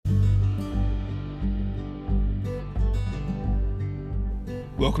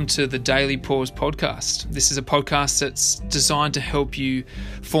Welcome to the Daily Pause podcast. This is a podcast that's designed to help you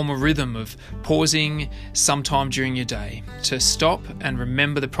form a rhythm of pausing sometime during your day, to stop and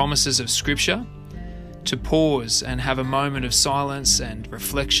remember the promises of Scripture, to pause and have a moment of silence and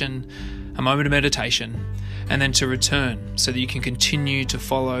reflection, a moment of meditation, and then to return so that you can continue to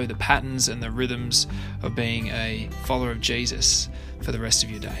follow the patterns and the rhythms of being a follower of Jesus for the rest of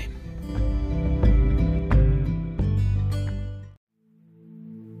your day.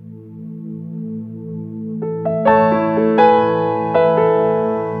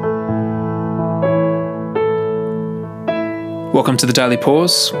 Welcome to the Daily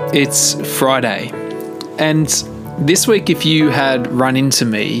Pause. It's Friday. And this week, if you had run into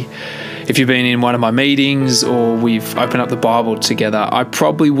me, if you've been in one of my meetings or we've opened up the Bible together, I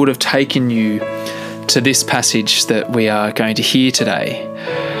probably would have taken you to this passage that we are going to hear today.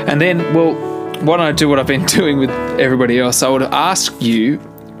 And then, why don't I do what I've been doing with everybody else? I would ask you,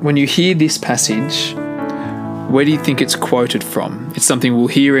 when you hear this passage, where do you think it's quoted from? It's something we'll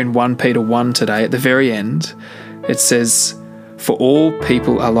hear in 1 Peter 1 today at the very end. It says, "For all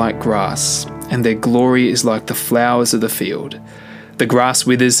people are like grass, and their glory is like the flowers of the field. The grass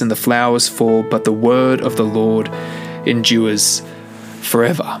withers and the flowers fall, but the word of the Lord endures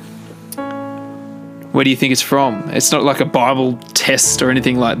forever." Where do you think it's from? It's not like a Bible test or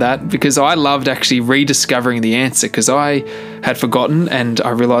anything like that, because I loved actually rediscovering the answer, because I had forgotten, and I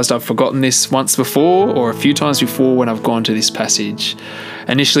realized I've forgotten this once before or a few times before when I've gone to this passage.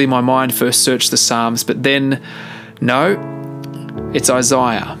 Initially, my mind first searched the Psalms, but then, no, it's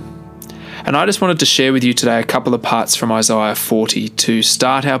Isaiah. And I just wanted to share with you today a couple of parts from Isaiah 40 to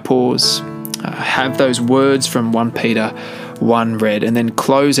start our pause, have those words from 1 Peter 1 read, and then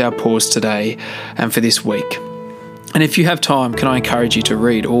close our pause today and for this week. And if you have time, can I encourage you to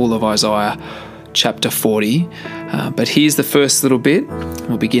read all of Isaiah chapter 40? But here's the first little bit.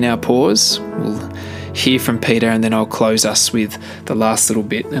 We'll begin our pause. We'll hear from Peter, and then I'll close us with the last little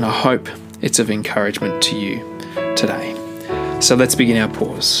bit. And I hope it's of encouragement to you today. So let's begin our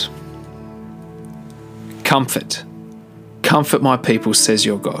pause. Comfort my people, says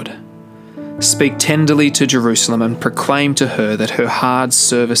your God. Speak tenderly to Jerusalem and proclaim to her that her hard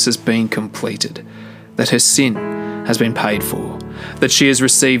service has been completed, that her sin has been paid for, that she has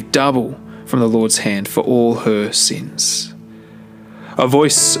received double from the Lord's hand for all her sins. A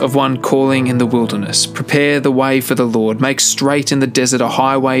voice of one calling in the wilderness, prepare the way for the Lord, make straight in the desert a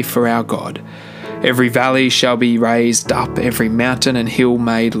highway for our God. Every valley shall be raised up, every mountain and hill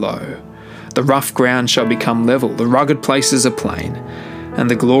made low. The rough ground shall become level, the rugged places a plain, and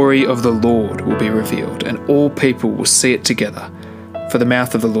the glory of the Lord will be revealed, and all people will see it together, for the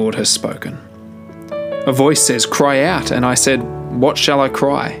mouth of the Lord has spoken. A voice says, "Cry out," and I said, "What shall I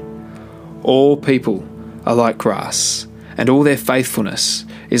cry?" All people are like grass, and all their faithfulness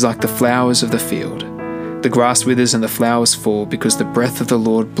is like the flowers of the field. The grass withers and the flowers fall, because the breath of the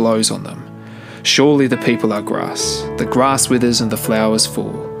Lord blows on them. Surely the people are grass. The grass withers and the flowers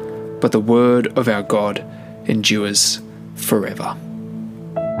fall, but the word of our God endures forever.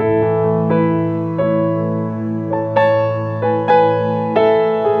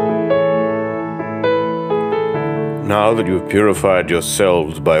 Now that you have purified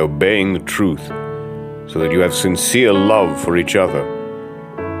yourselves by obeying the truth, so that you have sincere love for each other,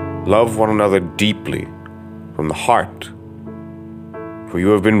 love one another deeply from the heart. For you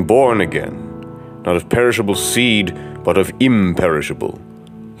have been born again, not of perishable seed, but of imperishable,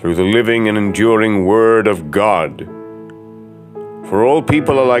 through the living and enduring Word of God. For all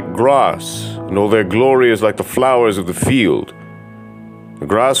people are like grass, and all their glory is like the flowers of the field. The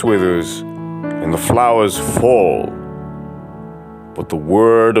grass withers, and the flowers fall, but the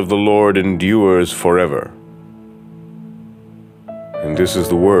word of the Lord endures forever. And this is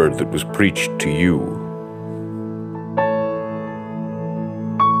the word that was preached to you.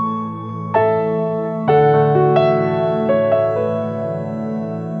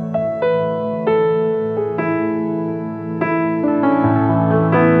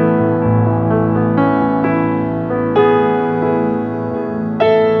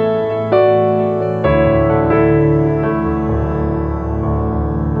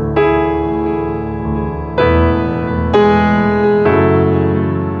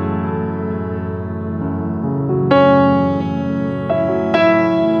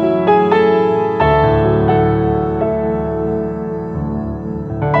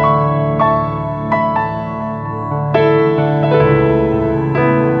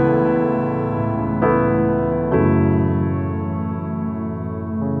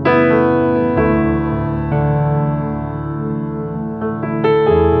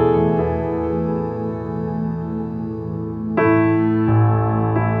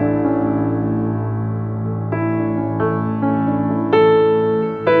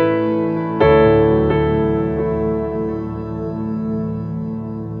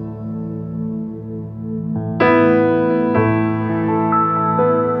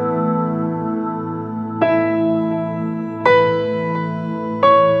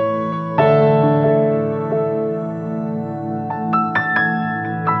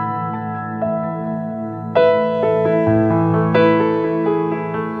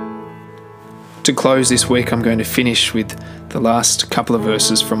 To close this week, I'm going to finish with the last couple of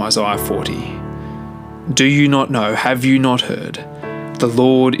verses from Isaiah 40. Do you not know, have you not heard? The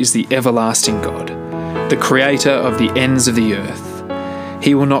Lord is the everlasting God, the creator of the ends of the earth.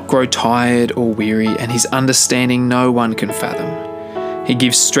 He will not grow tired or weary, and his understanding no one can fathom. He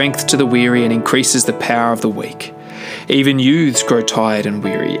gives strength to the weary and increases the power of the weak. Even youths grow tired and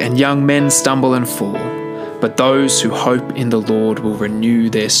weary, and young men stumble and fall. But those who hope in the Lord will renew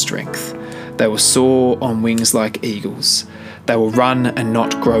their strength. They will soar on wings like eagles. They will run and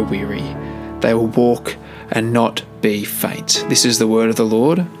not grow weary. They will walk and not be faint. This is the word of the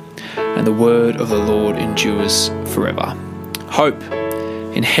Lord, and the word of the Lord endures forever. Hope,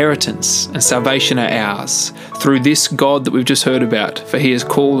 inheritance, and salvation are ours through this God that we've just heard about, for he has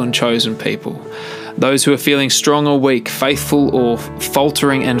called and chosen people. Those who are feeling strong or weak, faithful or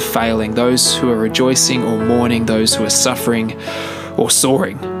faltering and failing, those who are rejoicing or mourning, those who are suffering or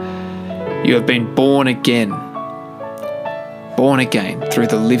soaring. You have been born again through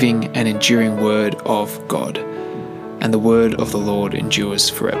the living and enduring word of God, and the word of the Lord endures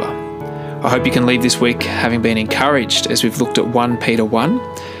forever. I hope you can leave this week having been encouraged as we've looked at 1 Peter 1.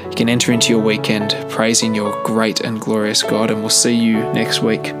 You can enter into your weekend praising your great and glorious God, and we'll see you next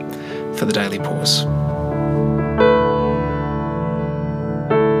week for the Daily Pause.